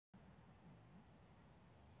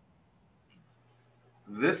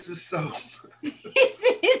This is Soph. This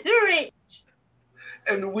is Rich.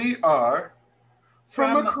 And we are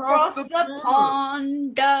from across the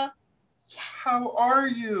pond. Yes. How are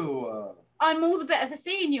you? I'm all the better for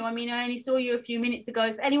seeing you. I mean, I only saw you a few minutes ago.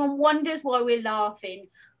 If anyone wonders why we're laughing,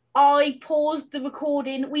 I paused the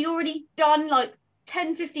recording. We already done like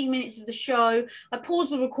 10, 15 minutes of the show. I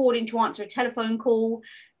paused the recording to answer a telephone call.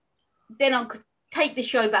 Then I could take the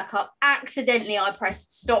show back up. Accidentally, I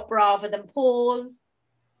pressed stop rather than pause.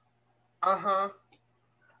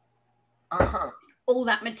 All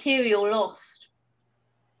that material lost.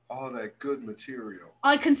 All that good material.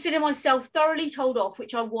 I consider myself thoroughly told off,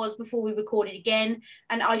 which I was before we recorded again.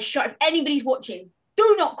 And if anybody's watching,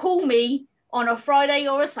 do not call me on a Friday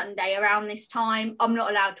or a Sunday around this time. I'm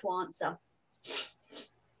not allowed to answer.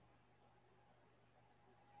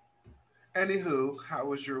 Anywho, how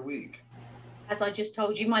was your week? As I just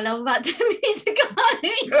told you, my love, about 10 minutes ago.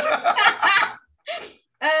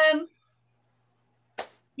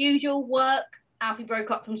 Usual work. Alfie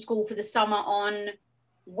broke up from school for the summer on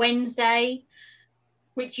Wednesday,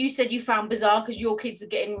 which you said you found bizarre because your kids are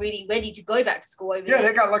getting really ready to go back to school over there. Yeah,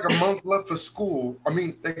 they got like a month left for school. I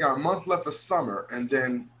mean, they got a month left for summer, and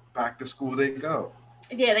then back to school they go.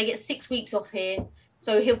 Yeah, they get 6 weeks off here.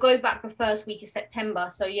 So he'll go back the first week of September.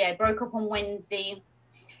 So yeah, broke up on Wednesday.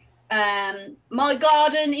 My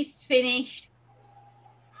garden is finished.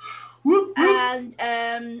 Whoop, whoop.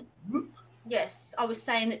 And Whoop. yes, I was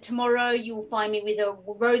saying that tomorrow you will find me with a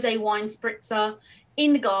rosé wine spritzer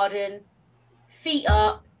in the garden, feet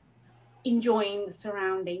up, enjoying the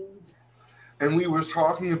surroundings. And we were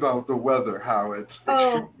talking about the weather, how it's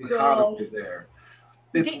extremely hot over there.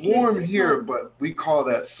 It's warm here, but we call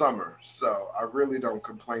that summer. So I really don't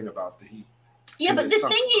complain about the heat. Yeah, but the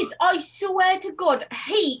thing is, I swear to God,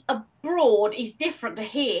 heat abroad is different to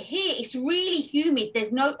here. Here, it's really humid.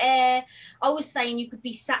 There's no air. I was saying you could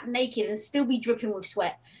be sat naked and still be dripping with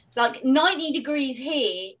sweat. Like 90 degrees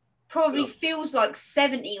here probably feels like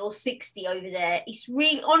 70 or 60 over there. It's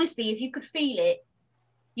really, honestly, if you could feel it,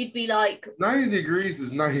 you'd be like... 90 degrees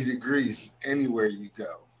is 90 degrees anywhere you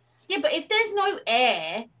go. Yeah, but if there's no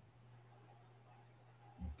air...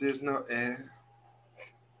 There's no air.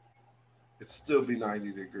 It'd still be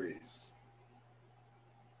 90 degrees.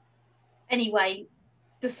 Anyway,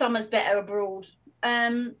 the summer's better abroad.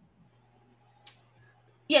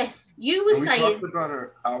 Yes, you were saying...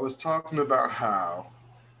 I was talking about how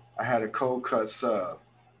I had a cold cut sub.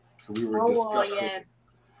 We were discussing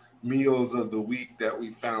meals of the week that we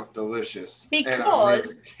found delicious. Because... And I made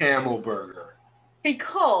a camel burger.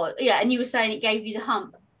 Because... Yeah, and you were saying it gave you the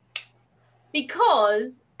hump.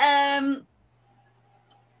 Because...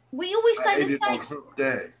 we always say the same.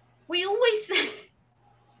 We always say.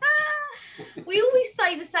 We always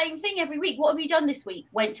say the same thing every week. What have you done this week?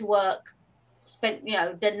 Went to work, spent,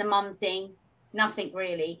 done the mum thing. Nothing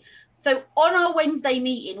really. So on our Wednesday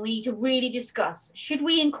meeting, we need to really discuss: should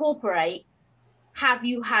we incorporate? Have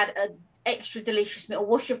you had an extra delicious meal?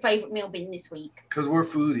 What's your favourite meal been this week? Because we're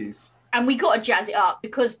foodies, and we got to jazz it up.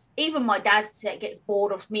 Because even my dad gets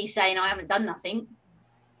bored of me saying I haven't done nothing.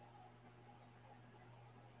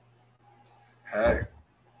 Hey,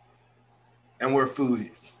 and we're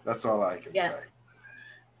foodies. That's all I can say.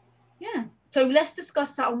 Yeah. So let's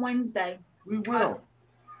discuss that on Wednesday. We will.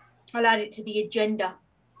 I'll add it to the agenda.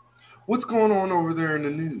 What's going on over there in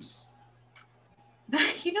the news?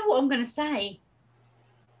 You know what I'm going to say?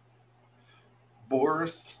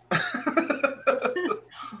 Boris.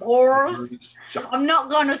 Boris. I'm not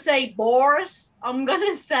going to say Boris. I'm going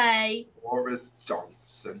to say... Boris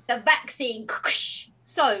Johnson. The vaccine.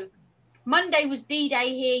 So... Monday was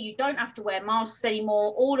D-Day here. You don't have to wear masks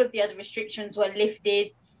anymore. All of the other restrictions were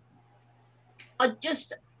lifted. I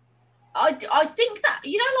think that,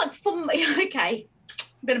 okay,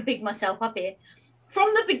 I'm going to big myself up here.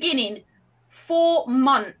 From the beginning, 4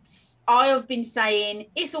 months, I have been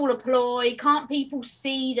saying it's all a ploy. Can't people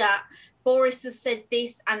see that Boris has said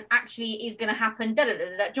this and actually it is going to happen? Da, da, da, da. Do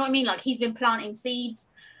you know what I mean? Like he's been planting seeds.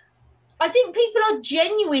 I think people are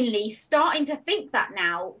genuinely starting to think that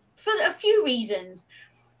now for a few reasons.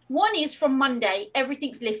 One is from Monday,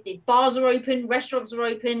 everything's lifted. Bars are open, restaurants are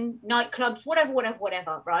open, nightclubs,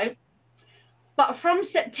 whatever, right? But from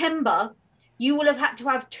September, you will have had to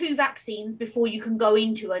have 2 vaccines before you can go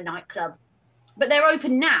into a nightclub. But they're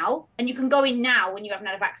open now, and you can go in now when you haven't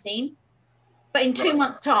had a vaccine. But in 2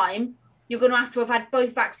 months' time, you're going to have had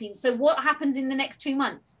both vaccines. So what happens in the next 2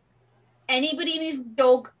 months? Anybody and his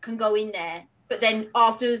dog can go in there. But then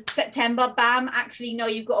after September, bam, actually, no,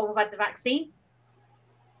 you've got to have had the vaccine.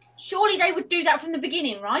 Surely they would do that from the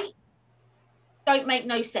beginning, right? Don't make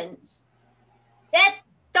no sense.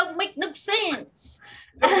 Don't make no sense.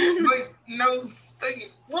 Don't make no sense.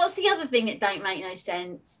 What's the other thing that don't make no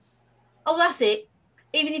sense? Oh, that's it.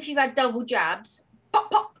 Even if you've had double jabs,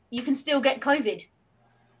 pop, pop, you can still get COVID.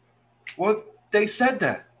 Well, they said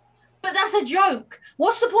that. But that's a joke.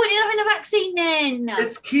 What's the point in having a vaccine then?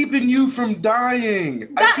 It's keeping you from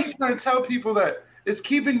dying. I keep trying to tell people that. It's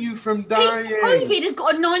keeping you from dying. COVID has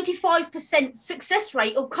got a 95% success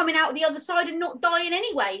rate of coming out the other side and not dying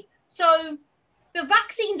anyway. So the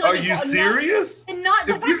vaccines are you serious?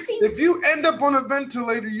 If you end up on a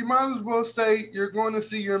ventilator, you might as well say you're going to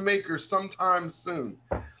see your maker sometime soon.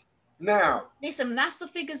 Now, listen, that's the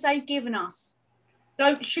figures they've given us.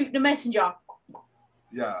 Don't shoot the messenger.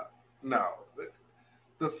 Yeah, no.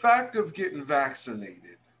 The fact of getting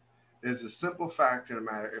vaccinated is a simple fact of the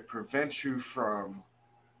matter. It prevents you from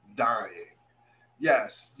dying.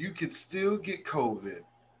 Yes, you could still get COVID.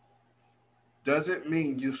 Doesn't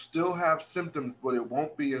mean you still have symptoms, but it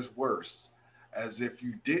won't be as worse as if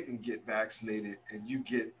you didn't get vaccinated and you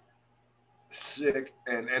get sick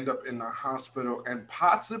and end up in the hospital and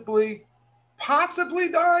possibly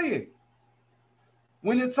dying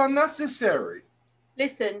when it's unnecessary.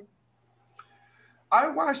 Listen. I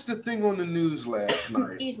watched a thing on the news last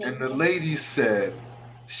night, and the lady said,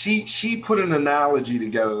 she put an analogy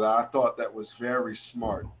together that I thought that was very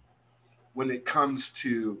smart when it comes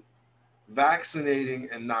to vaccinating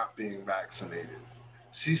and not being vaccinated.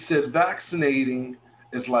 She said vaccinating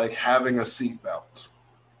is like having a seatbelt.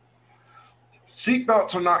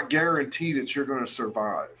 Seatbelts are not guaranteed that you're going to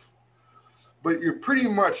survive, but you're pretty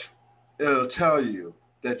much, it'll tell you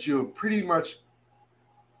that you'll pretty much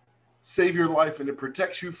save your life and it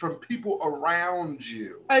protects you from people around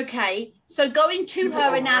you. Okay, so going to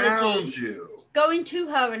her analogy,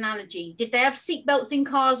 did they have seatbelts in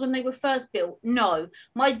cars when they were first built? No.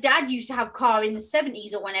 My dad used to have a car in the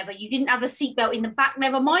 70s or whenever. You didn't have a seatbelt in the back,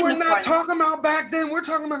 never mind the front. We're not talking about back then. We're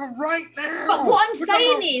talking about right now. But what I'm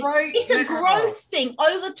saying is, it's a growth thing.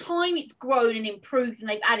 Over time, it's grown and improved and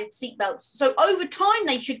they've added seatbelts. So over time,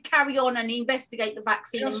 they should carry on and investigate the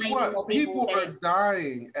vaccine. Guess and make more people are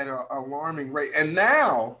dying at an alarming rate. And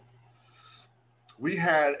now, we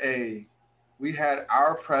had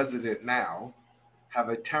our president now have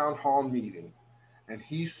a town hall meeting, and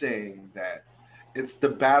he's saying that it's the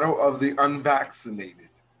battle of the unvaccinated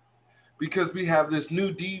because we have this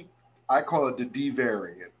new I call it the D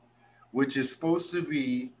variant, which is supposed to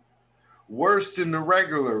be worse than the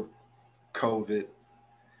regular COVID,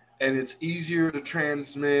 and it's easier to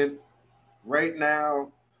transmit. Right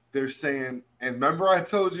now, they're saying, and remember I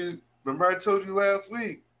told you last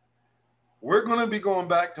week, we're going to be going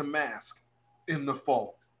back to mask in the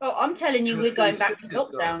fall. Oh, I'm telling you, we're going back to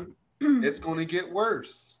lockdown. It's going to get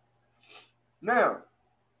worse. Now,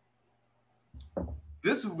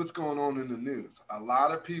 this is what's going on in the news. A lot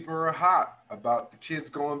of people are hot about the kids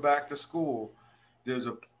going back to school. There's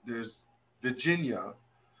Virginia.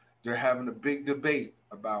 They're having a big debate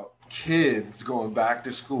about kids going back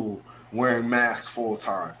to school wearing masks full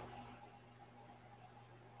time.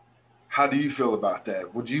 How do you feel about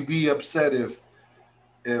that? Would you be upset if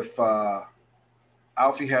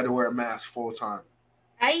Alfie had to wear a mask full time?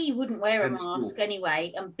 A, he wouldn't wear a mask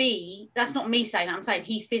anyway, and B, that's not me saying that, I'm saying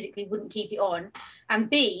he physically wouldn't keep it on, and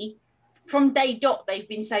B, from day dot, they've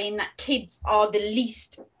been saying that kids are the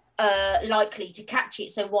least likely to catch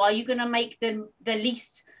it, so why are you going to make them the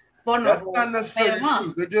least vulnerable? That's not necessarily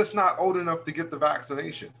true. They're just not old enough to get the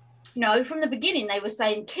vaccination. No, from the beginning, they were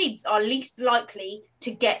saying kids are least likely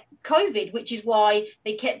to get COVID, which is why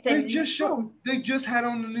they kept saying... They just had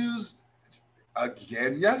on the news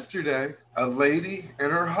again yesterday, a lady and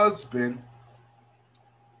her husband,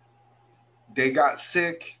 they got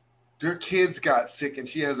sick. Their kids got sick, and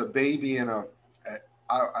she has a baby and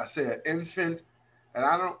I say an infant, and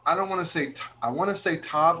I don't want to say I want to say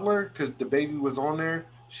toddler because the baby was on there.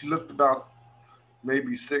 She looked about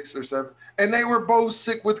maybe 6 or 7, and they were both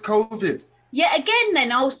sick with COVID. Yeah, again,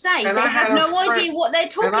 then I'll say they have no idea what they're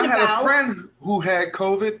talking about. And I had a friend who had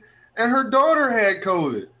COVID, and her daughter had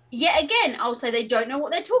COVID. Yet again, I'll say they don't know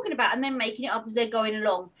what they're talking about and they're making it up as they're going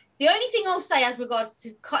along. The only thing I'll say as regards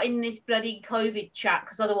to cutting this bloody COVID chat,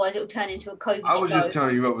 because otherwise it'll turn into a COVID I was just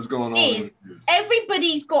telling you what was going on. Is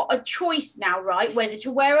everybody's got a choice now, right? Whether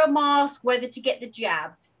to wear a mask, whether to get the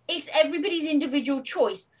jab. It's everybody's individual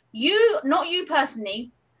choice. You, not you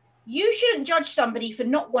personally, you shouldn't judge somebody for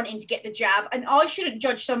not wanting to get the jab, and I shouldn't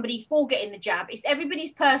judge somebody for getting the jab. It's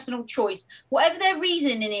everybody's personal choice. Whatever their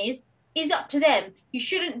reasoning is up to them. You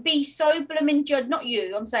shouldn't be so blooming judge. Not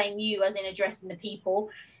you. I'm saying you as in addressing the people.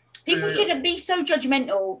 People shouldn't be so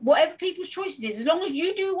judgmental. Whatever people's choices is, as long as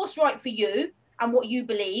you do what's right for you and what you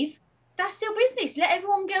believe, That's their business. Let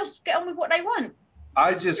everyone else get on with what they want.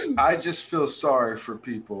 I just feel sorry for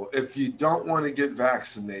people. If you don't want to get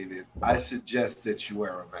vaccinated, I suggest that you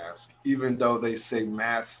wear a mask, even though they say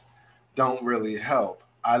masks don't really help.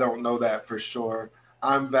 I don't know that for sure.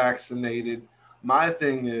 I'm vaccinated. My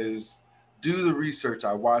thing is, do the research.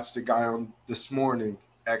 I watched a guy on this morning,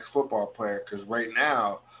 ex-football player, because right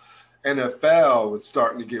now NFL is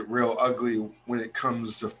starting to get real ugly when it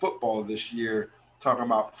comes to football this year, talking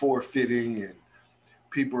about forfeiting and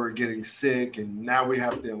people are getting sick. And now we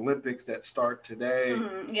have the Olympics that start today.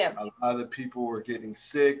 Yeah. A lot of people are getting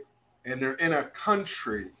sick, and they're in a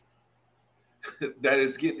country that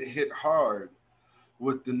is getting hit hard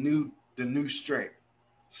with the new strain.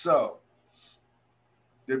 So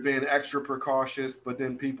they're being extra precautious, but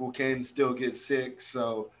then people can still get sick.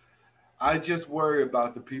 So I just worry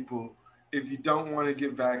about the people. If you don't want to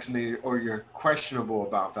get vaccinated or you're questionable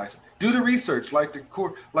about vaccine, do the research. Like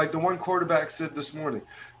the one quarterback said this morning,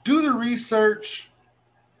 do the research.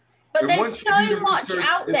 But there's so much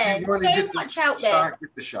out there. So much out there.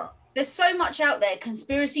 Get the shot. There's so much out there.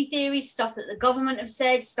 Conspiracy theories, stuff that the government have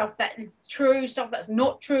said, stuff that is true, stuff that's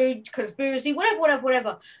not true, conspiracy,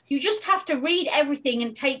 whatever. You just have to read everything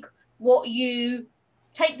and take the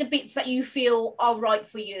bits that you feel are right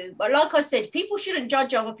for you. But like I said, people shouldn't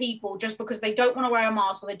judge other people just because they don't want to wear a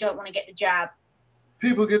mask or they don't want to get the jab.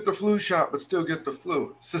 People get the flu shot but still get the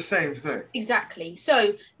flu. It's the same thing. Exactly.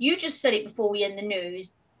 So you just said it before we end the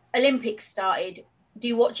news. Olympics started. Do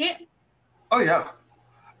you watch it? Oh, yeah.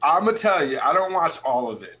 I'm going to tell you, I don't watch all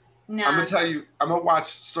of it. No. I'm going to tell you, I'm going to watch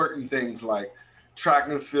certain things like track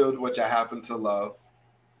and field, which I happen to love.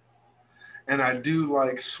 And I do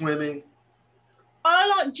like swimming. I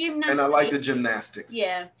like gymnastics. And I like the gymnastics.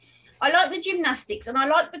 Yeah. I like the gymnastics and I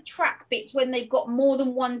like the track bits when they've got more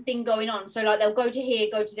than one thing going on. So like they'll go to here,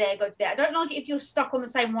 go to there, go to there. I don't like it if you're stuck on the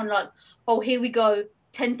same one, like, oh, here we go,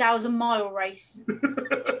 10,000-mile race.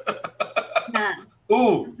 Nah.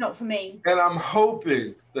 Ooh. It's not for me. And I'm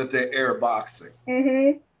hoping that they're air boxing.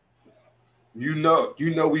 Mm-hmm. You know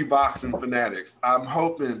we boxing fanatics. I'm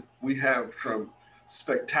hoping we have some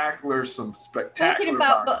spectacular Talking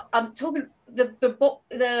about, but I'm talking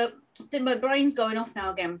my brain's going off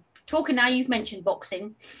now again. Talking now, you've mentioned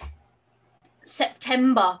boxing.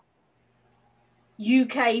 September,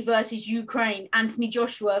 UK versus Ukraine. Anthony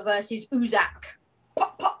Joshua versus Uzak.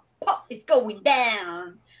 Pop, pop, pop. It's going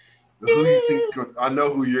down. Who you think? I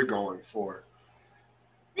know who you're going for.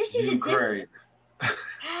 This is Ukraine.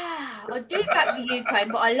 I do back the Ukraine,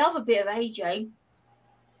 but I love a bit of AJ.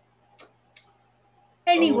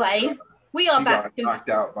 Anyway, we are back. He got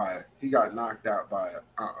knocked out by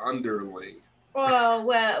an underling. Oh,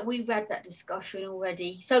 well, we've had that discussion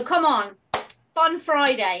already. So come on, Fun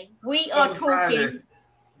Friday. We are talking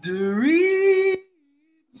dreams.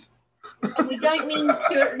 And we don't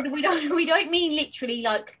mean literally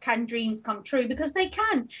like can dreams come true, because they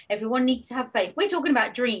can. Everyone needs to have faith. We're talking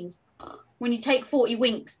about dreams. When you take 40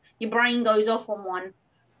 winks, your brain goes off on one.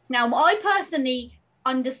 Now, I personally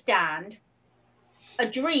understand a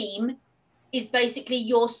dream is basically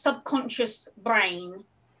your subconscious brain.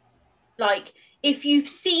 Like if you've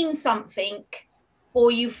seen something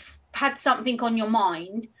or you've had something on your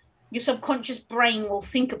mind, your subconscious brain will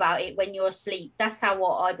think about it when you're asleep. That's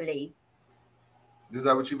what I believe. Is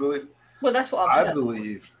that what you believe? Well, that's what I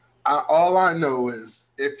believe. All I know is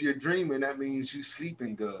if you're dreaming, that means you're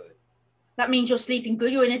sleeping good. That means you're sleeping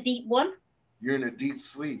good. You're in a deep one. You're in a deep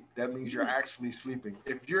sleep. That means you're actually sleeping.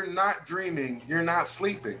 If you're not dreaming, you're not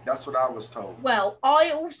sleeping. That's what I was told. Well,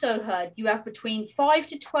 I also heard you have between 5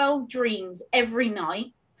 to 12 dreams every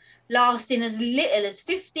night, lasting as little as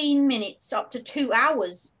 15 minutes up to 2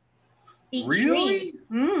 hours. Really?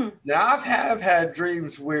 Now, I've had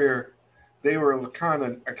dreams where they were kind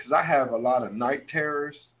of, because I have a lot of night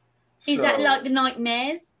terrors. Is that like the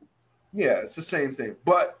nightmares? Yeah, it's the same thing.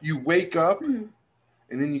 But you wake up and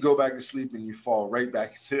then you go back to sleep and you fall right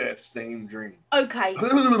back into that same dream. Okay.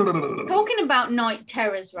 Talking about night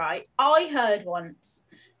terrors, right? I heard once,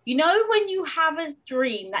 you know, when you have a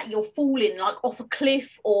dream that you're falling like off a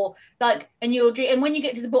cliff or like, and when you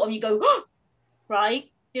get to the bottom, you go, oh!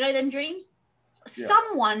 Right? You know them dreams? Yeah.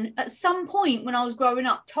 Someone at some point when I was growing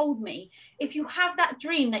up told me, if you have that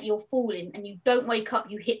dream that you're falling and you don't wake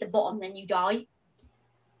up, you hit the bottom, then you die.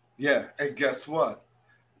 Yeah, and guess what?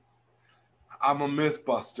 I'm a myth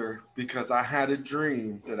buster because I had a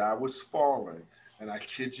dream that I was falling, and I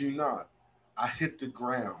kid you not, I hit the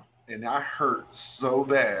ground and I hurt so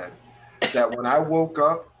bad that when I woke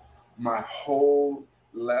up, my whole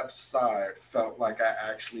left side felt like I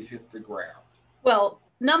actually hit the ground. Well,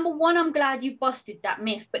 Number one, I'm glad you've busted that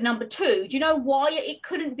myth. But number two, do you know why it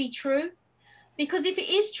couldn't be true? Because if it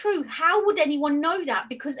is true, how would anyone know that?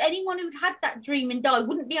 Because anyone who'd had that dream and died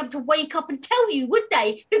wouldn't be able to wake up and tell you, would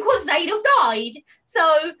they? Because they'd have died.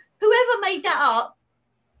 So whoever made that up.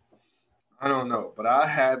 I don't know, but I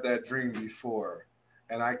had that dream before.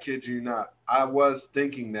 And I kid you not, I was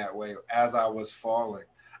thinking that way as I was falling.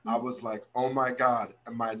 I was like, oh my God,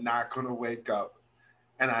 am I not going to wake up?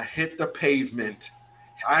 And I hit the pavement.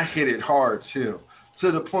 I hit it hard too,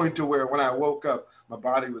 to the point to where when I woke up, my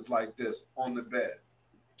body was like this on the bed.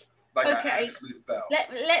 Like okay. I actually fell.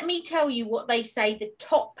 Let me tell you what they say the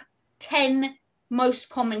top 10 most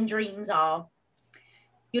common dreams are.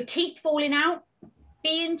 Your teeth falling out,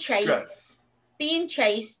 being chased,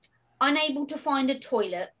 unable to find a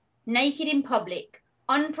toilet, naked in public,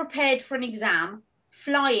 unprepared for an exam,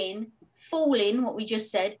 flying, falling, what we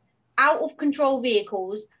just said, out of control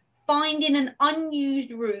vehicles, finding an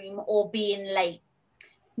unused room, or being late.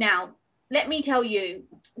 Now, let me tell you,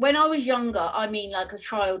 when I was younger, I mean like a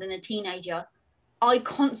child and a teenager, I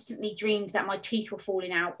constantly dreamed that my teeth were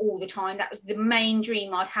falling out all the time. That was the main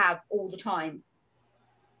dream I'd have all the time.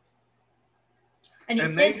 And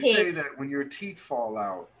they say that when your teeth fall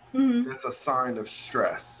out, that's a sign of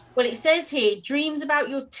stress. Well, it says here, dreams about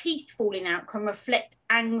your teeth falling out can reflect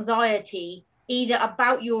anxiety, either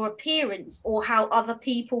about your appearance or how other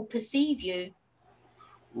people perceive you.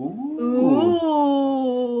 Ooh.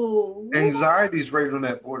 Anxiety is right on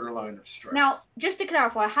that borderline of stress. Now, just to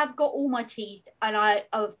clarify, I have got all my teeth and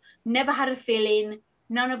I've never had a filling.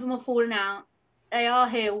 None of them are falling out. They are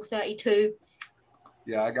here, all 32.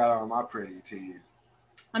 Yeah, I got all my pretty teeth.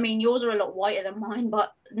 I mean, yours are a lot whiter than mine,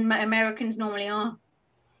 but Americans normally are.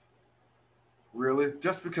 Really?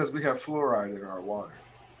 Just because we have fluoride in our water.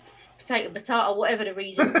 Potato, whatever the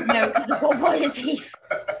reason. Americans have got whiter teeth.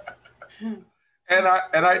 And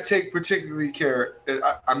I take particularly care.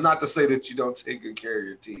 I'm not to say that you don't take good care of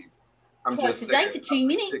your teeth. I'm twice just a day for 2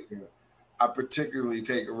 minutes. I particularly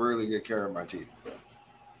take really good care of my teeth.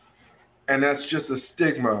 And that's just a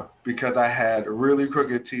stigma because I had really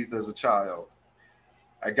crooked teeth as a child.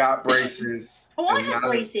 I got braces. Oh, I have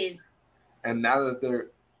braces. And now that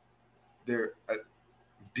they're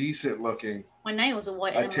decent looking, my nails are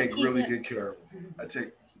white. I take really good care of them. I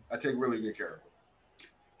take really good care of them.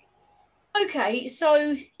 Okay,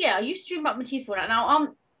 so yeah, I used to dream about my teeth falling out.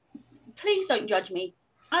 Now, please don't judge me.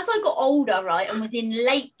 As I got older, right, and was in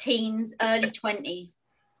late teens, early 20s,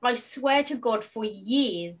 I swear to God, for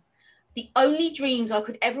years, the only dreams I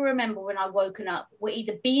could ever remember when I woken up were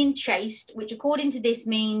either being chased, which according to this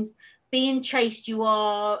means being chased,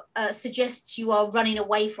 suggests you are running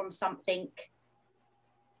away from something.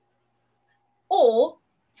 Or,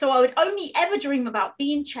 so I would only ever dream about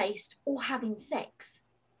being chased or having sex.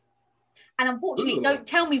 And unfortunately, don't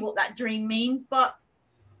tell me what that dream means, but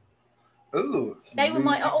they were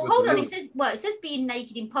my. Oh, hold on. It says being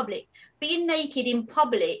naked in public. Being naked in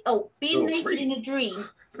public. Being naked in a dream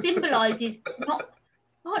symbolizes not.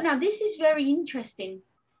 Oh, now this is very interesting.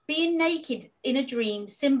 Being naked in a dream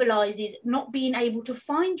symbolizes not being able to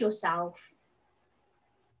find yourself.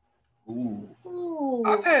 Ooh.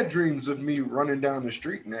 I've had dreams of me running down the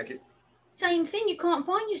street naked. Same thing. You can't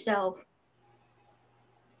find yourself.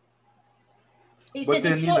 But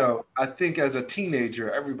then, I think as a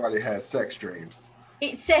teenager, everybody has sex dreams.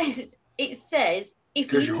 It says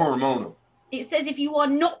because you're hormonal. It says if you are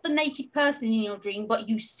not the naked person in your dream, but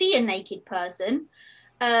you see a naked person,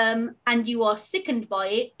 and you are sickened by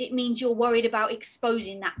it, it means you're worried about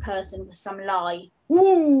exposing that person for some lie.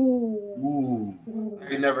 Ooh.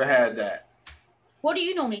 I never had that. What do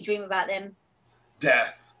you normally dream about then?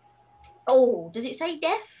 Death. Oh, does it say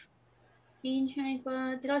death?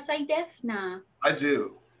 Did I say death? Nah. I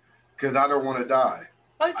do, because I don't want to die.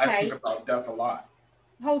 Okay. I think about death a lot.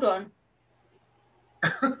 Hold on.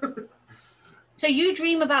 So you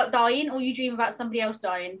dream about dying, or you dream about somebody else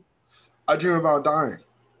dying? I dream about dying.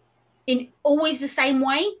 In always the same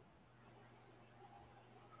way?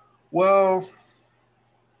 Well,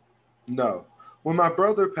 no. When my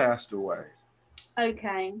brother passed away,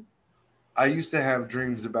 okay, I used to have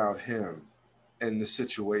dreams about him and the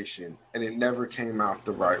situation, and it never came out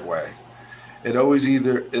the right way. It always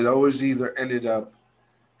either ended up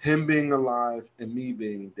him being alive and me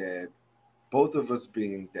being dead, both of us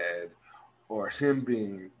being dead, or him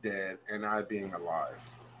being dead and I being alive.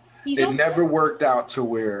 It never worked out to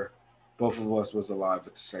where both of us was alive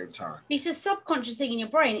at the same time. It's a subconscious thing in your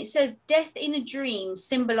brain. It says death in a dream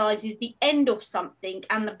symbolizes the end of something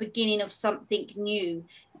and the beginning of something new.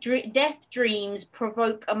 Death dreams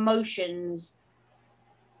provoke emotions.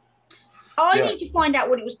 I need to find out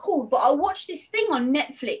what it was called, but I watched this thing on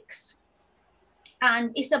Netflix,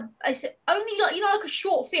 and it's only like, you know, like a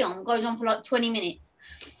short film, goes on for like 20 minutes,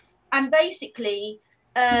 and basically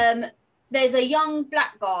there's a young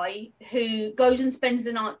black guy who goes and spends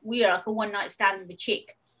the night, like a one night stand with a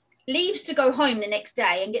chick, leaves to go home the next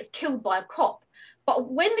day and gets killed by a cop.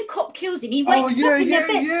 But when the cop kills him, he wakes up in their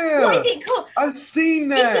bed. Yeah. What is it called? I've seen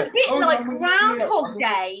that. It's a bit like Groundhog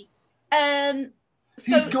Day.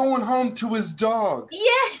 So he's going home to his dog.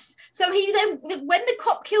 Yes. So he then, when the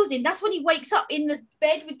cop kills him, that's when he wakes up in the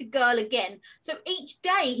bed with the girl again. So each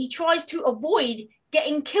day he tries to avoid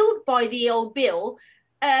getting killed by the old Bill.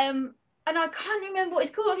 And I can't remember what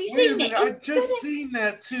it's called. Have you seen it? I just seen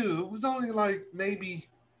that too. It was only like maybe.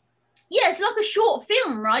 Yeah, it's like a short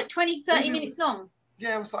film, right? 20, 30 minutes long.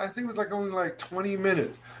 Yeah, I think it was like only like 20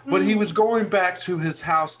 minutes. But he was going back to his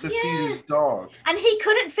house to feed his dog. And he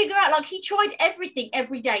couldn't figure out, like, he tried everything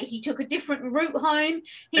every day. He took a different route home.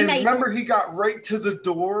 Remember, he got right to the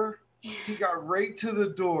door? He got right to the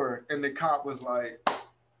door, and the cop was like...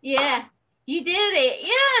 Yeah, you did it,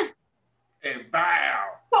 yeah. And bow.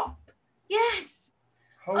 Pop. Yes.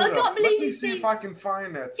 Hold up. Let me see if I can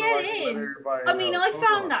find that. So I can let everybody I mean, I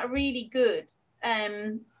found that really good.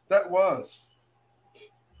 That was.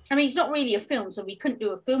 I mean, it's not really a film, so we couldn't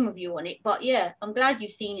do a film review on it. But yeah, I'm glad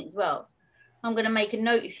you've seen it as well. I'm going to make a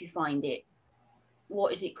note if you find it.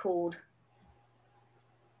 What is it called?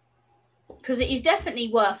 Because it is definitely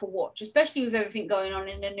worth a watch, especially with everything going on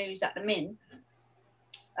in the news at the minute.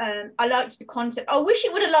 I liked the concept. I wish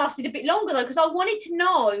it would have lasted a bit longer, though, because I wanted to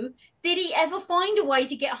know, did he ever find a way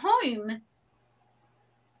to get home?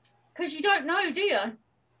 Because you don't know, do you?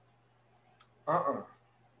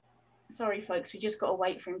 Sorry, folks. We just got to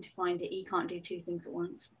wait for him to find it. He can't do two things at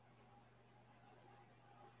once.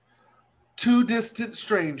 Two Distant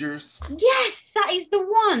Strangers. Yes, that is the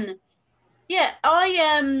one. Yeah,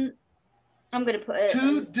 I'm going to put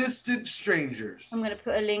Two Distant Strangers. I'm going to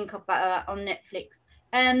put a link up on Netflix.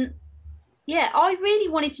 Yeah, I really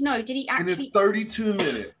wanted to know, did he actually... And it's 32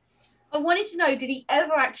 minutes. I wanted to know, did he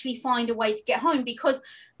ever actually find a way to get home? Because,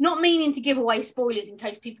 not meaning to give away spoilers in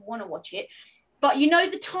case people want to watch it, but you know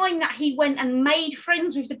the time that he went and made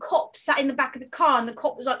friends with the cop, sat in the back of the car, and the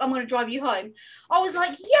cop was like, I'm going to drive you home. I was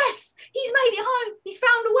like, yes, he's made it home. He's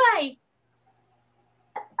found a way.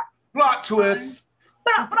 Plot twist.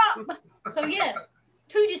 So, yeah.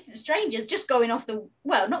 Two Distant Strangers, just going off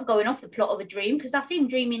not going off the plot of a dream, because that's him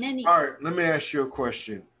dreaming anyway. All right, let me ask you a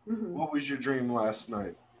question. What was your dream last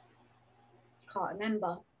night? Can't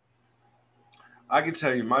remember. I can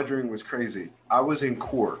tell you, my dream was crazy. I was in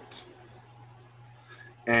court,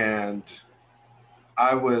 and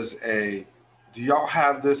I was do y'all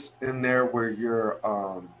have this in there where you're,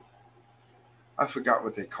 I forgot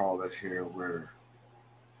what they call it here, where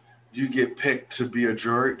you get picked to be a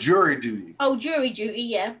jury duty. Oh, jury duty,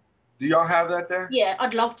 yeah. Do y'all have that there? Yeah,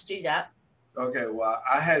 I'd love to do that. Okay, well,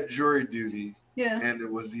 I had jury duty. Yeah. And it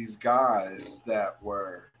was these guys that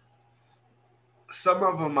were, some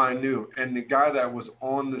of them I knew. And the guy that was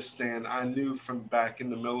on the stand, I knew from back in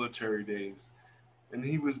the military days. And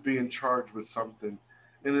he was being charged with something.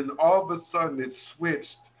 And then all of a sudden it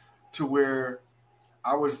switched to where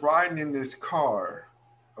I was riding in this car,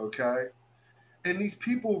 okay? And these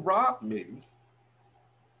people robbed me,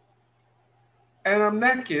 and I'm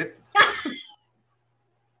naked.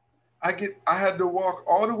 I had to walk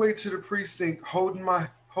all the way to the precinct holding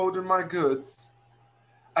my goods.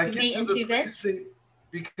 I get to the precinct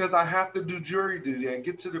because I have to do jury duty. I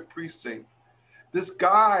get to the precinct. This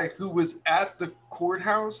guy who was at the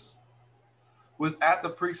courthouse was at the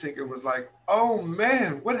precinct and was like, "Oh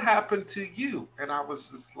man, what happened to you?" And I was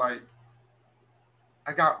just like,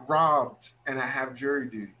 I got robbed and I have jury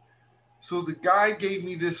duty. So the guy gave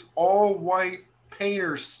me this all white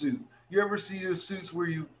painter suit. You ever see those suits where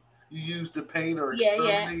you use to paint or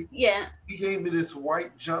exterminate? Yeah. He gave me this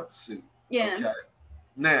white jumpsuit. Yeah. Okay.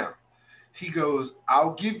 Now, he goes,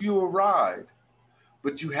 I'll give you a ride,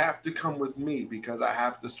 but you have to come with me because I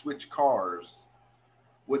have to switch cars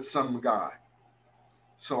with some guy.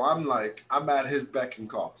 So I'm like, I'm at his beck and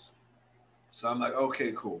call. So I'm like,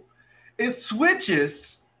 okay, cool. It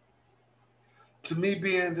switches to me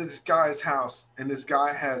being at this guy's house, and this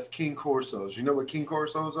guy has King Corsos. You know what King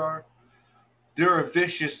Corsos are? They're a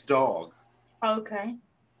vicious dog. Okay.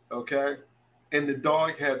 Okay? And the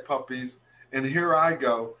dog had puppies, and here I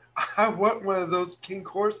go. I want one of those King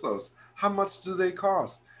Corsos. How much do they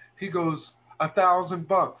cost? He goes,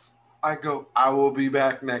 $1,000. I go, I will be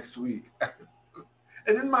back next week.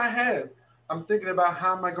 And in my head, I'm thinking about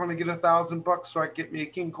how am I going to get $1,000 so I can get me a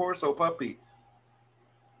King Corso puppy.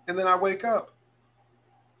 And then I wake up.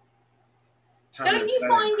 Don't you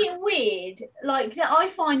find it weird? Like that, I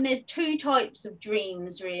find there's two types of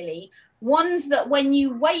dreams, really. Ones that when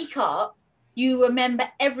you wake up, you remember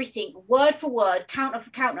everything, word for word, counter for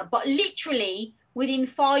counter, but literally within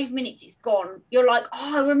 5 minutes, it's gone. You're like,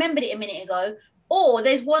 oh, I remembered it a minute ago. Or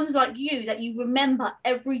there's ones like you that you remember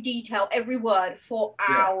every detail, every word for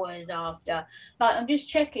hours after. Like, I'm just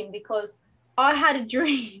checking because I had a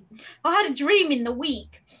dream. I had a dream in the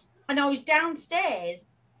week and I was downstairs.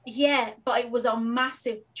 Yeah, but it was a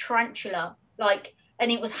massive tarantula, like,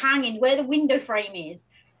 and it was hanging where the window frame is.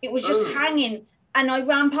 It was just hanging. And I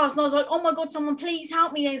ran past and I was like, oh my God, someone please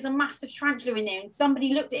help me. There's a massive tarantula in there. And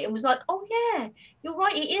somebody looked at it and was like, oh yeah, you're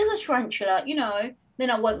right. It is a tarantula, you know. Then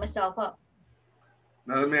I woke myself up.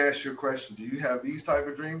 Now, let me ask you a question. Do you have these type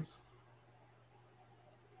of dreams?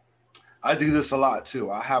 I do this a lot too.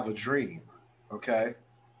 I have a dream, okay?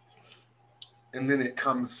 And then it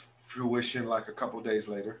comes fruition like a couple days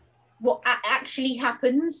later. What actually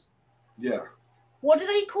happens? Yeah. What do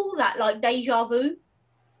they call that? Like deja vu?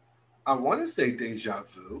 I want to say deja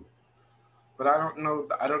vu, but I don't know.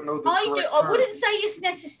 I don't know the correct term. I wouldn't say it's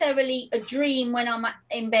necessarily a dream when I'm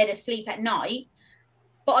in bed asleep at night,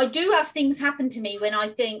 but I do have things happen to me when I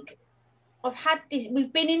think I've had this.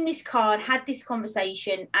 We've been in this car and had this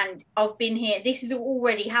conversation, and I've been here. This has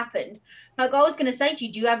already happened. Like I was going to say to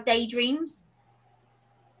you, do you have daydreams?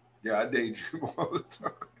 Yeah, I daydream all the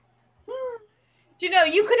time. Do you know?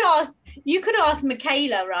 You could ask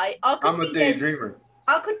Michaela, right? I'm a daydreamer.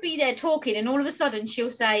 I could be there talking and all of a sudden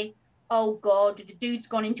she'll say, oh God, the dude's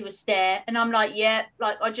gone into a stare. And I'm like, yeah,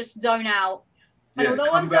 like I just zone out. And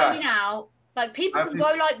although I'm zoning out, like people can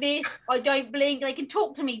go like this, I don't blink. They can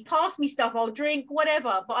talk to me, pass me stuff, I'll drink,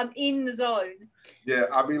 whatever, but I'm in the zone. Yeah,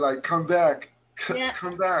 I'll be like, come back.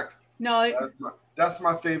 Come back. No. That's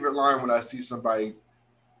my favorite line when I see somebody,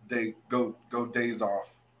 they go days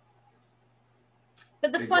off.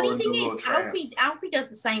 But the funny thing is, Alfie does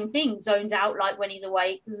the same thing, zones out like when he's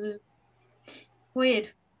awake. Weird.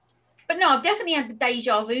 But no, I've definitely had the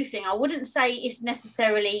deja vu thing. I wouldn't say it's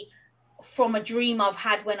necessarily from a dream I've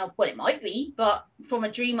had when well, it might be, but from a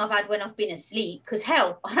dream I've had when I've been asleep. Because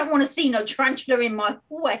hell, I don't want to see no tarantula in my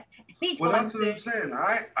hallway. Well, that's what I'm saying.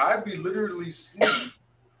 I'd be literally asleep,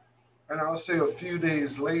 and I'll say a few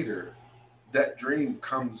days later, that dream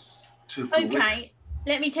comes to fruition. Okay,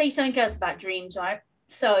 let me tell you something else about dreams, right?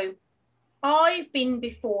 So I've been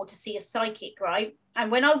before to see a psychic, right?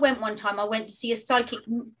 And when I went one time, I went to see a psychic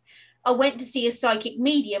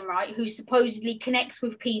medium, right, who supposedly connects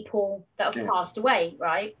with people that have passed away,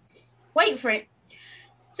 right? Wait for it.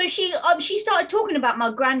 So she started talking about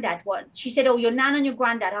my granddad once. She said, oh, your nan and your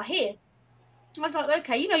granddad are here. I was like,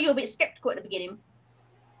 okay, you know, you're a bit skeptical at the beginning.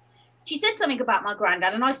 She said something about my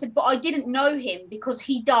granddad, and I said, but I didn't know him because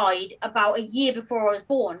he died about a year before I was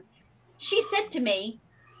born. She said to me,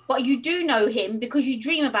 but you do know him because you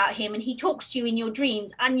dream about him and he talks to you in your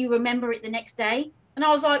dreams and you remember it the next day. And I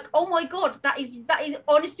was like, oh my God, that is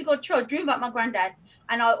honest to God true. I dream about my granddad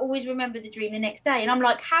and I always remember the dream the next day. And I'm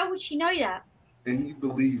like, how would she know that? And you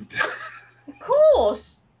believed. Of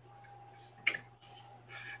course.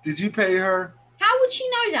 Did you pay her? How would she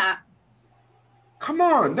know that? Come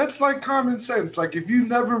on, that's like common sense. Like if you've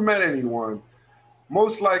never met anyone,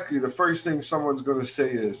 most likely the first thing someone's going to say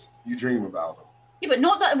is you dream about them. Yeah, but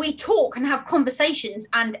not that we talk and have conversations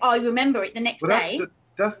and I remember it the next day.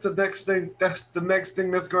 That's the next thing. That's the next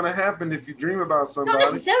thing that's going to happen if you dream about somebody. Not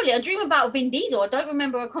necessarily. I dream about Vin Diesel. I don't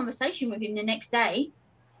remember a conversation with him the next day.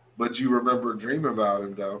 But you remember dreaming about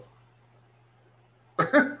him, though.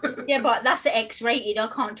 Yeah, but that's X-rated. I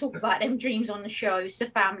can't talk about them dreams on the show. It's a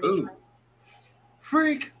family show.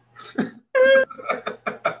 Freak.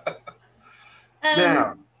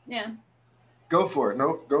 Now. Yeah. Go for it.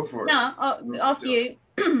 No, go for it. No, after you.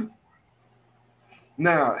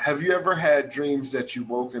 Now, have you ever had dreams that you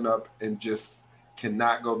woken up and just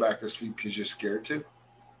cannot go back to sleep because you're scared to?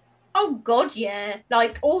 Oh God, yeah,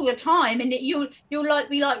 like all the time, and you'll like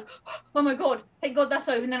be like, oh my God, thank God that's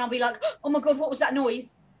over, and then I'll be like, oh my God, what was that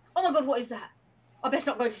noise? Oh my God, what is that? I best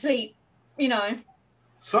not go to sleep, you know.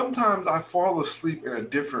 Sometimes I fall asleep in a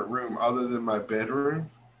different room other than my bedroom,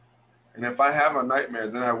 and if I have a nightmare,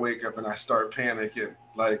 then I wake up and I start panicking.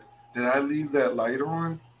 Like, did I leave that light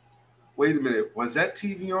on? Wait a minute, was that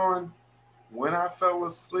TV on when I fell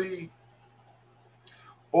asleep?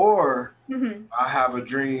 Or I have a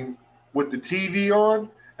dream with the TV on,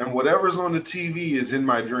 and whatever's on the TV is in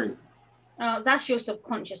my dream. Oh, that's your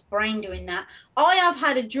subconscious brain doing that. I have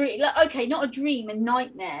had a dream, okay, not a dream, a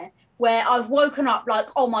nightmare, where I've woken up like,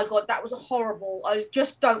 oh my God, that was horrible. I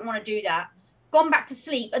just don't want to do that. Gone back to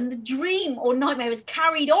sleep, and the dream or nightmare is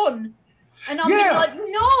carried on. And I'm like,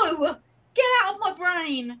 no, Get out of my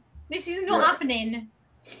brain. This is not happening.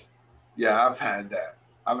 Yeah, I've had that.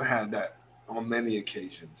 I've had that on many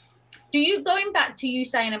occasions. Do you, going back to you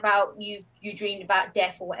saying about you dreamed about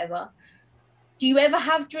death or whatever, do you ever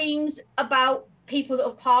have dreams about people that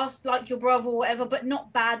have passed, like your brother or whatever, but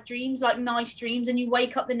not bad dreams, like nice dreams, and you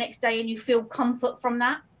wake up the next day and you feel comfort from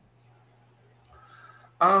that?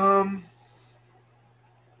 I've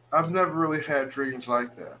never really had dreams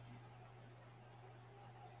like that.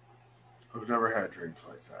 I've never had dreams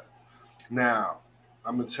like that. Now,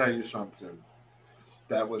 I'm gonna tell you something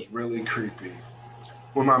that was really creepy.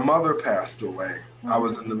 When my mother passed away, I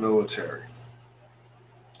was in the military.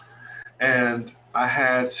 And I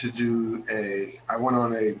went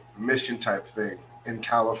on a mission type thing in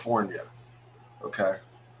California. Okay.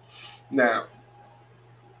 Now,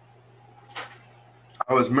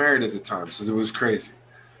 I was married at the time, so it was crazy.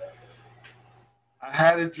 I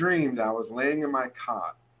had a dream that I was laying in my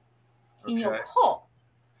cot. Okay? In your cot?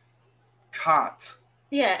 Cot.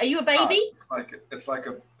 Yeah. Are you a baby? Cot. It's like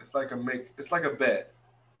a bed.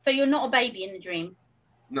 So you're not a baby in the dream?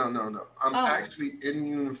 No. I'm actually in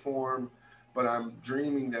uniform, but I'm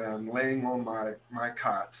dreaming that I'm laying on my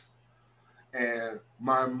cot. And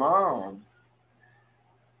my mom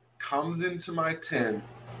comes into my tent.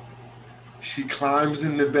 She climbs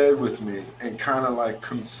in the bed with me and kind of like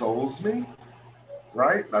consoles me.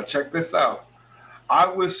 Right? Now check this out. I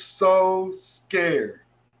was so scared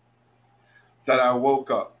that I woke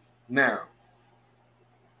up. Now,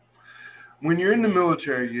 when you're in the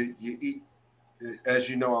military, you eat. As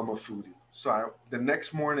you know, I'm a foodie. So the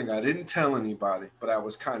next morning, I didn't tell anybody, but I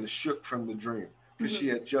was kind of shook from the dream because she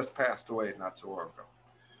had just passed away not too long ago.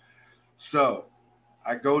 So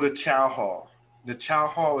I go to chow hall. The chow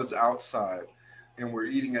hall is outside, and we're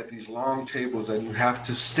eating at these long tables, and you have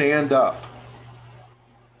to stand up.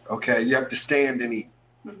 Okay, you have to stand and eat.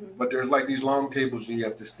 But there's like these long tables, and you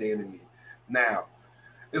have to stand and eat. Now,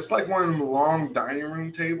 it's like one of them long dining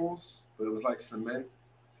room tables, but it was like cement.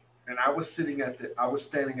 And I was standing at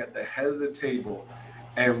the head of the table.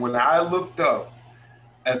 And when I looked up,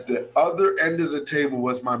 at the other end of the table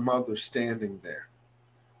was my mother standing there.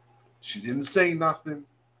 She didn't say nothing.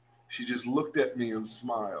 She just looked at me and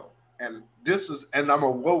smiled. And I'm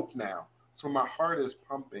awoke now. So my heart is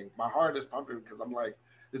pumping. My heart is pumping because I'm like,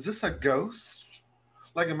 is this a ghost?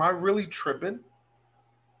 Like, am I really tripping?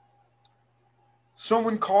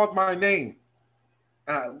 Someone called my name.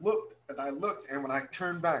 And I looked, and when I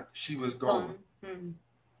turned back, she was gone.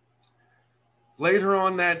 Later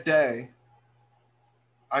on that day,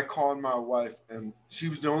 I called my wife, and she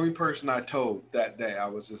was the only person I told that day. I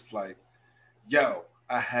was just like, yo,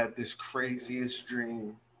 I had this craziest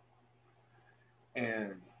dream.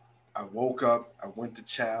 And I woke up, I went to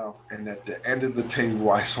chow, and at the end of the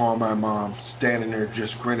table, I saw my mom standing there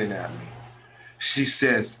just grinning at me. She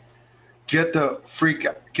says, get the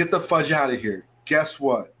fudge out of here. Guess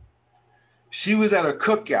what? She was at a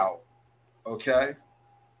cookout, okay?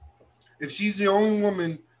 And she's the only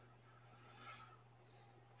woman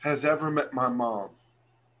has ever met my mom.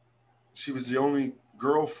 She was the only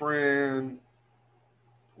girlfriend,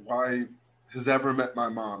 wife, has ever met my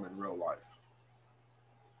mom in real life.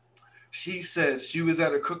 She said she was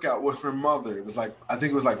at a cookout with her mother. It was like, I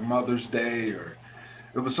think it was like Mother's Day, or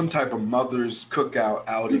it was some type of mother's cookout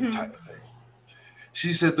outing type of thing.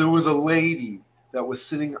 She said there was a lady that was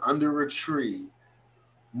sitting under a tree.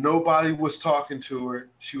 Nobody was talking to her.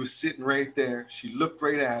 She was sitting right there. She looked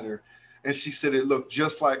right at her. And she said it looked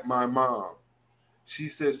just like my mom. She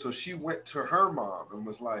said, so she went to her mom and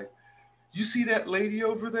was like, you see that lady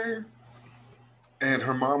over there? And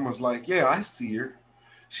her mom was like, yeah, I see her.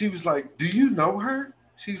 She was like, do you know her?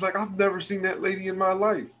 She's like, I've never seen that lady in my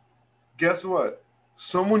life. Guess what?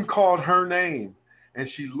 Someone called her name. And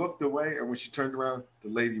she looked away, and when she turned around, the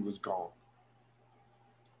lady was gone.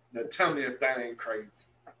 Now tell me if that ain't crazy.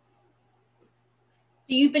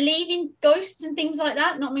 Do you believe in ghosts and things like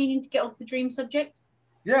that? Not meaning to get off the dream subject.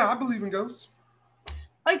 Yeah, I believe in ghosts.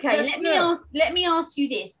 Okay, let me ask you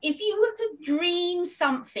this. If you were to dream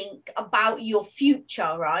something about your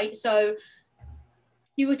future, right? So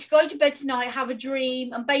you were to go to bed tonight, have a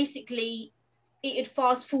dream, and basically it'd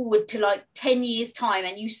fast forward to like 10 years time,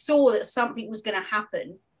 and you saw that something was going to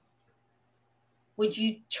happen. Would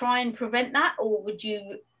you try and prevent that, or would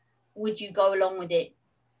you go along with it?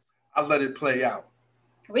 I let it play out.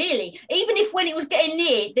 Really? Even if when it was getting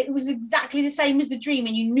near, it was exactly the same as the dream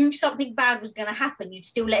and you knew something bad was going to happen, you'd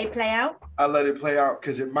still let it play out? I let it play out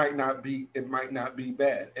because it might not be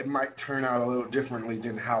bad. It might turn out a little differently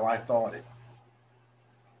than how I thought it.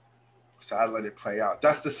 So I let it play out.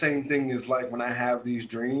 That's the same thing as like when I have these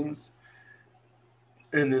dreams,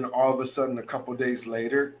 And then all of a sudden, a couple days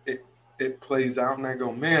later, it plays out, and I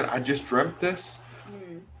go, man, I just dreamt this.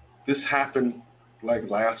 This happened like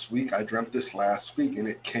last week. I dreamt this last week, and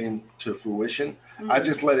it came to fruition. I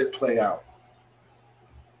just let it play out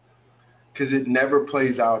because it never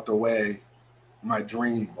plays out the way my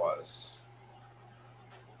dream was.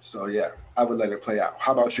 So yeah, I would let it play out.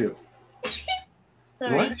 How about you? Sorry.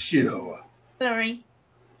 Bless you. Sorry.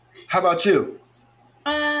 How about you?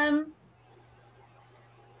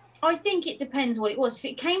 I think it depends what it was. If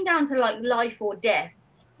it came down to like life or death,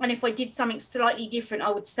 and if I did something slightly different,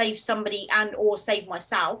 I would save somebody and or save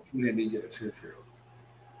myself. Let me get it to you.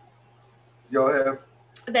 Go ahead.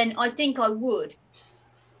 Then I think I would.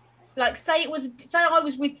 Like say I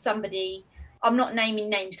was with somebody. I'm not naming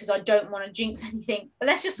names because I don't want to jinx anything. But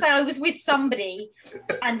let's just say I was with somebody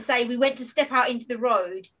and say we went to step out into the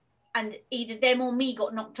road and either them or me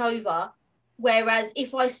got knocked over. Whereas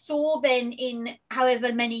if I saw then in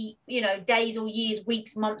however many, days or years,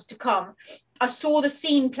 weeks, months to come, I saw the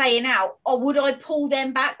scene playing out, or would I pull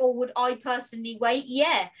them back or would I personally wait?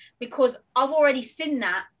 Yeah, because I've already seen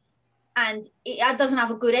that and it doesn't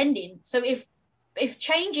have a good ending. So if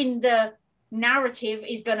changing the narrative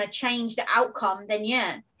is going to change the outcome, then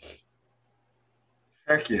yeah.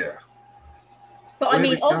 Heck yeah. But I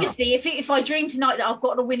mean, obviously, if I dream tonight that I've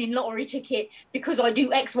got a winning lottery ticket because I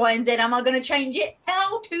do X, Y, and Z, am I going to change it?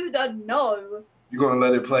 Hell to the no. You're going to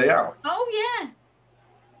let it play out. Oh, yeah.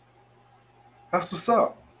 That's what's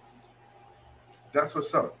up. That's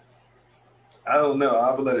what's up. I don't know.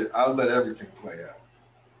 I'll let everything play out.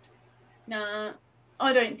 Nah,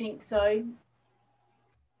 I don't think so.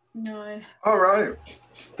 No. All right.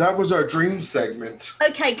 That was our dream segment.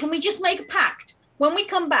 Okay, can we just make a pact? When we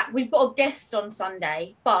come back, we've got a guest on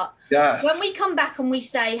Sunday, but yes, when we come back and we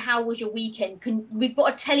say, how was your weekend? We've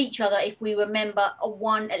got to tell each other if we remember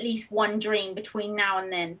at least one dream between now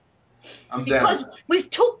and then. Because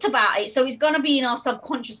we've talked about it, so it's going to be in our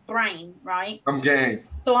subconscious brain, right? I'm game.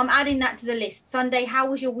 So I'm adding that to the list. Sunday,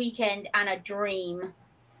 how was your weekend and a dream?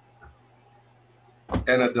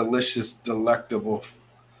 And a delicious, delectable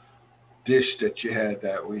dish that you had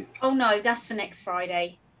that week. Oh, no, that's for next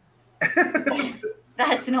Friday.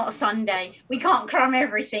 That's not Sunday. We can't cram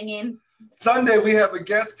everything in. Sunday, we have a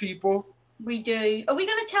guest, people. We do. Are we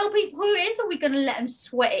going to tell people who it is, or are we going to let them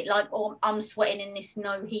sweat it like, oh, I'm sweating in this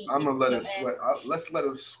no heat? I'm going to let it sweat. Let's let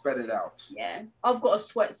them sweat it out. Yeah. I've got to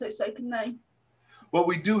sweat, so can they. Well,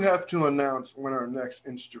 we do have to announce when our next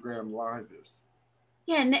Instagram Live is.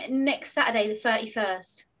 Yeah, next Saturday, the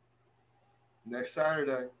 31st. Next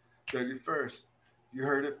Saturday, 31st. You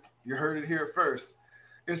heard it here first.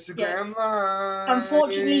 Instagram Live.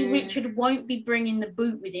 Unfortunately, Richard won't be bringing the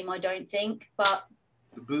boot with him, I don't think. But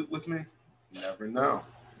the boot with me? Never know.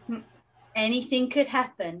 Anything could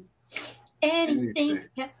happen. Anything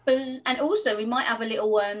happen. And also, we might have a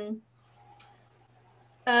little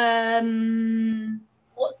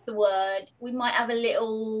what's the word? We might have a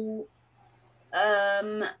little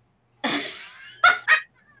can't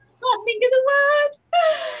think of the word.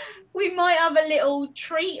 We might have a little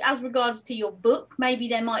treat as regards to your book. Maybe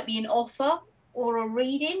there might be an offer or a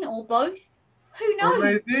reading or both. Who knows?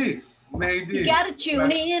 Or maybe. You gotta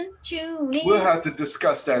tune in. We'll have to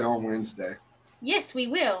discuss that on Wednesday. Yes, we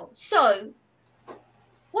will. So,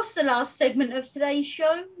 what's the last segment of today's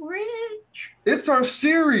show, Rich? It's our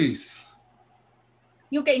series.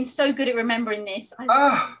 You're getting so good at remembering this.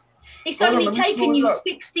 It's only taken you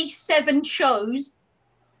 67 shows,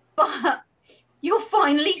 but you're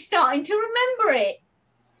finally starting to remember it.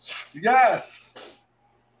 Yes.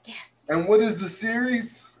 Yes. And what is the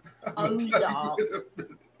series?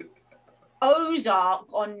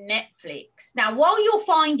 Ozark on Netflix. Now, while you're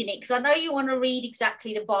finding it, because I know you want to read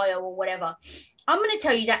exactly the bio or whatever, I'm going to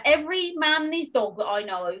tell you that every man and his dog that I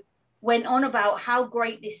know went on about how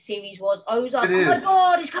great this series was. Ozark. Oh my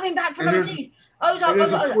God, it's coming back for another season. Ozark.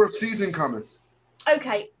 There's a fourth season coming.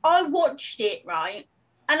 Okay, I watched it, right?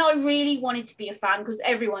 And I really wanted to be a fan because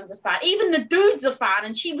everyone's a fan. Even the dude's a fan,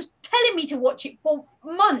 and she was telling me to watch it for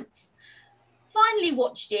months. Finally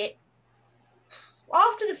watched it.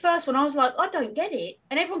 After the first one, I was like, I don't get it.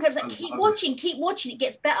 And everyone kept saying, keep watching, it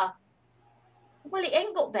gets better. Well, it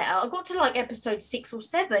ain't got better. I got to like episode 6 or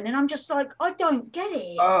 7, and I'm just like, I don't get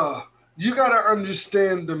it. You got to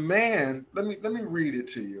understand the man. Let me read it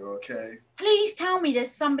to you, okay? Please tell me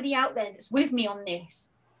there's somebody out there that's with me on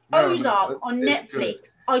this. Ozark on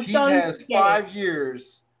Netflix. He has 5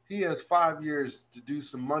 years. He has 5 years to do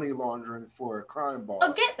some money laundering for a crime boss.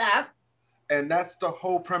 I get that. And that's the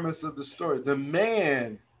whole premise of the story. The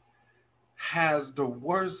man has the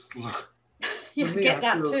worst luck. Yeah, To me, I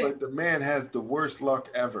feel like the man has the worst luck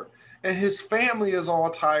ever. And his family is all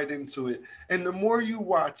tied into it. And the more you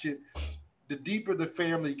watch it, the deeper the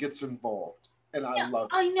family gets involved. And I love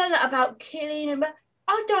it. I know that about killing him, but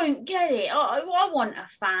I don't get it. I want a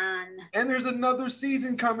fan. And there's another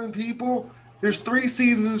season coming, people. There's 3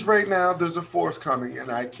 seasons right now. There's a 4th coming,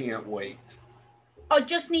 and I can't wait. I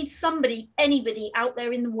just need anybody out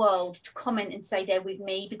there in the world to comment and say they're with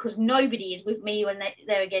me, because nobody is with me when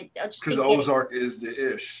they're against it. Because Ozark is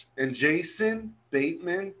the ish. And Jason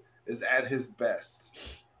Bateman is at his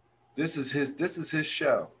best. This is his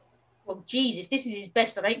show. Well, geez, if this is his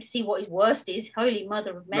best, I'd hate to see what his worst is. Holy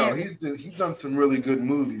Mother of Mary. No, he's done some really good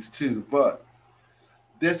movies too, but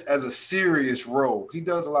this as a serious role, he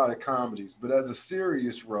does a lot of comedies, but as a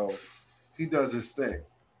serious role, he does his thing.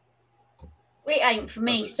 It ain't for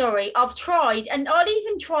me, sorry. I've tried, and I'd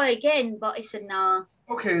even try again, but it's a nah.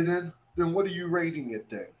 Okay, then what are you rating it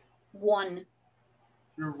then? 1.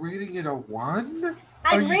 You're rating it a 1?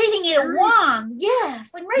 I'm rating it a 1. Yes,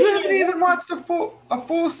 I'm rating it. You haven't even watched a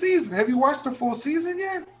full season. Have you watched a full season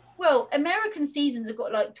yet? Well, American seasons have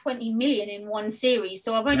got like 20 million in one series,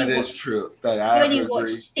 so I've only watched, true. That I've only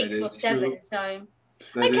watched 6 or 7. True. So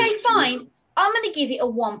okay, fine. I'm gonna give it a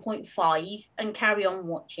 1.5 and carry on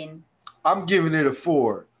watching. I'm giving it a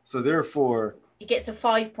 4, so therefore it gets a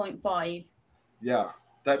 5.5. Yeah,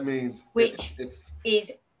 that means which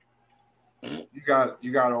is you got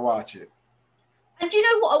to watch it. And you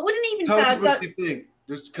know what? I wouldn't even Tell say us what you think,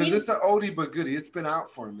 because it's an oldie but goodie. It's been out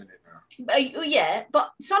for a minute now. Yeah,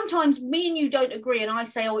 but sometimes me and you don't agree, and I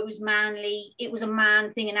say, "Oh, it was manly. It was a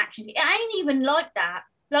man thing, an action thing." It ain't even like that.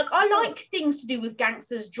 Like I like things to do with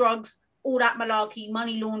gangsters, drugs, all that malarkey,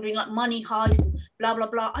 money laundering, like money heist, blah blah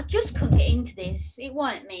blah. I just couldn't get into this. It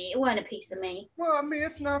weren't me. It weren't a piece of me. Well, I mean,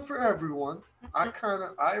 it's not for everyone.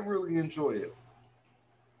 I really enjoy it,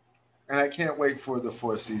 and I can't wait for the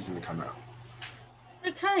 4th season to come out.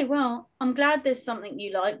 Okay, well, I'm glad there's something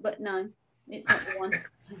you like, but no, it's not the one.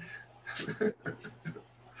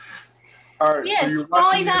 All right, yeah, so you're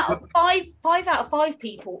five out of 5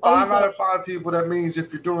 people. 5 out of 5 people. That means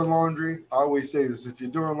if you're doing laundry, I always say this: if you're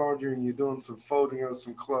doing laundry and you're doing some folding of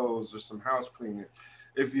some clothes or some house cleaning,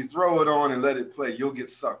 if you throw it on and let it play, you'll get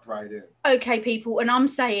sucked right in. Okay, people, and I'm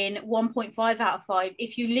saying 1.5 out of 5.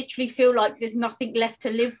 If you literally feel like there's nothing left to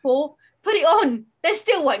live for, put it on. There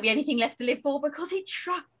still won't be anything left to live for because it's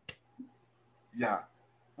shut. Yeah.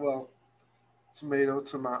 Well, tomato.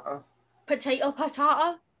 Potato.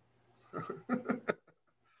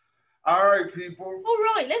 All right, people. All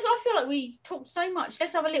right. I feel like we've talked so much.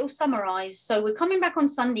 Let's have a little summarize. So we're coming back on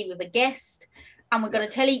Sunday with a guest, and we're going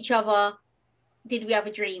to tell each other, did we have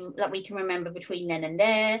a dream that we can remember between then and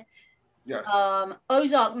there? Yes.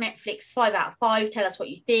 Ozark Netflix, 5 out of 5. Tell us what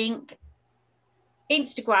you think.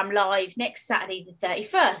 Instagram Live next Saturday the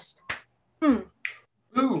 31st.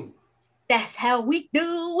 Boom. That's how we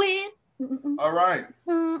do it. All right.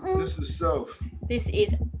 This is Soph. This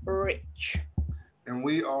is Rich. And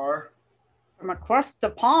we are from across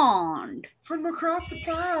the pond. From across the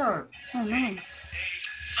pond. Oh no.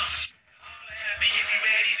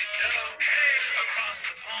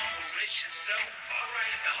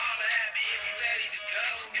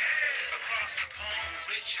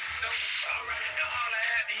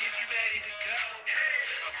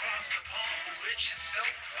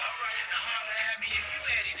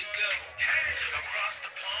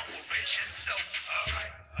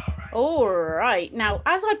 All right. Now,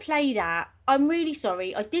 as I play that, I'm really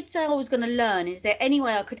sorry. I did say I was going to learn. Is there any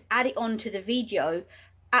way I could add it onto the video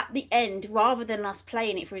at the end rather than us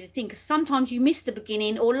playing it through the thing? Because sometimes you miss the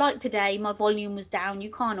beginning, or like today, my volume was down.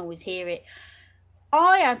 You can't always hear it.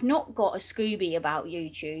 I have not got a Scooby about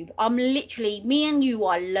YouTube. I'm literally, me and you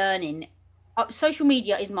are learning. Social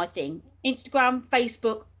media is my thing. Instagram,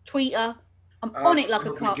 Facebook, Twitter. I'm on it like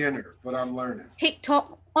a carb. Beginner, but I'm learning.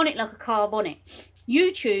 TikTok, on it like a carb on it.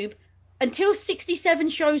 YouTube, until 67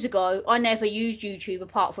 shows ago, I never used YouTube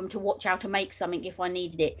apart from to watch how to make something if I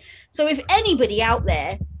needed it. So if anybody out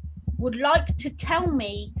there would like to tell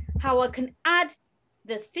me how I can add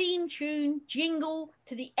the theme tune jingle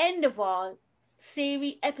to the end of our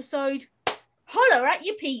series episode, holler at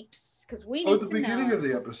your peeps, because we need the beginning of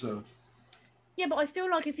the episode. Yeah, but I feel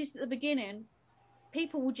like if it's at the beginning,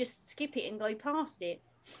 people will just skip it and go past it.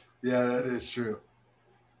 Yeah, that is true.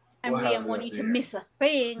 And we don't want you to miss a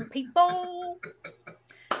thing, people.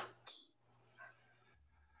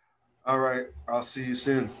 All right. I'll see you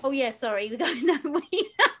soon. Oh, yeah. Sorry. We're going that way.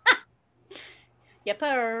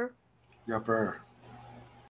 Yupper. Yupper.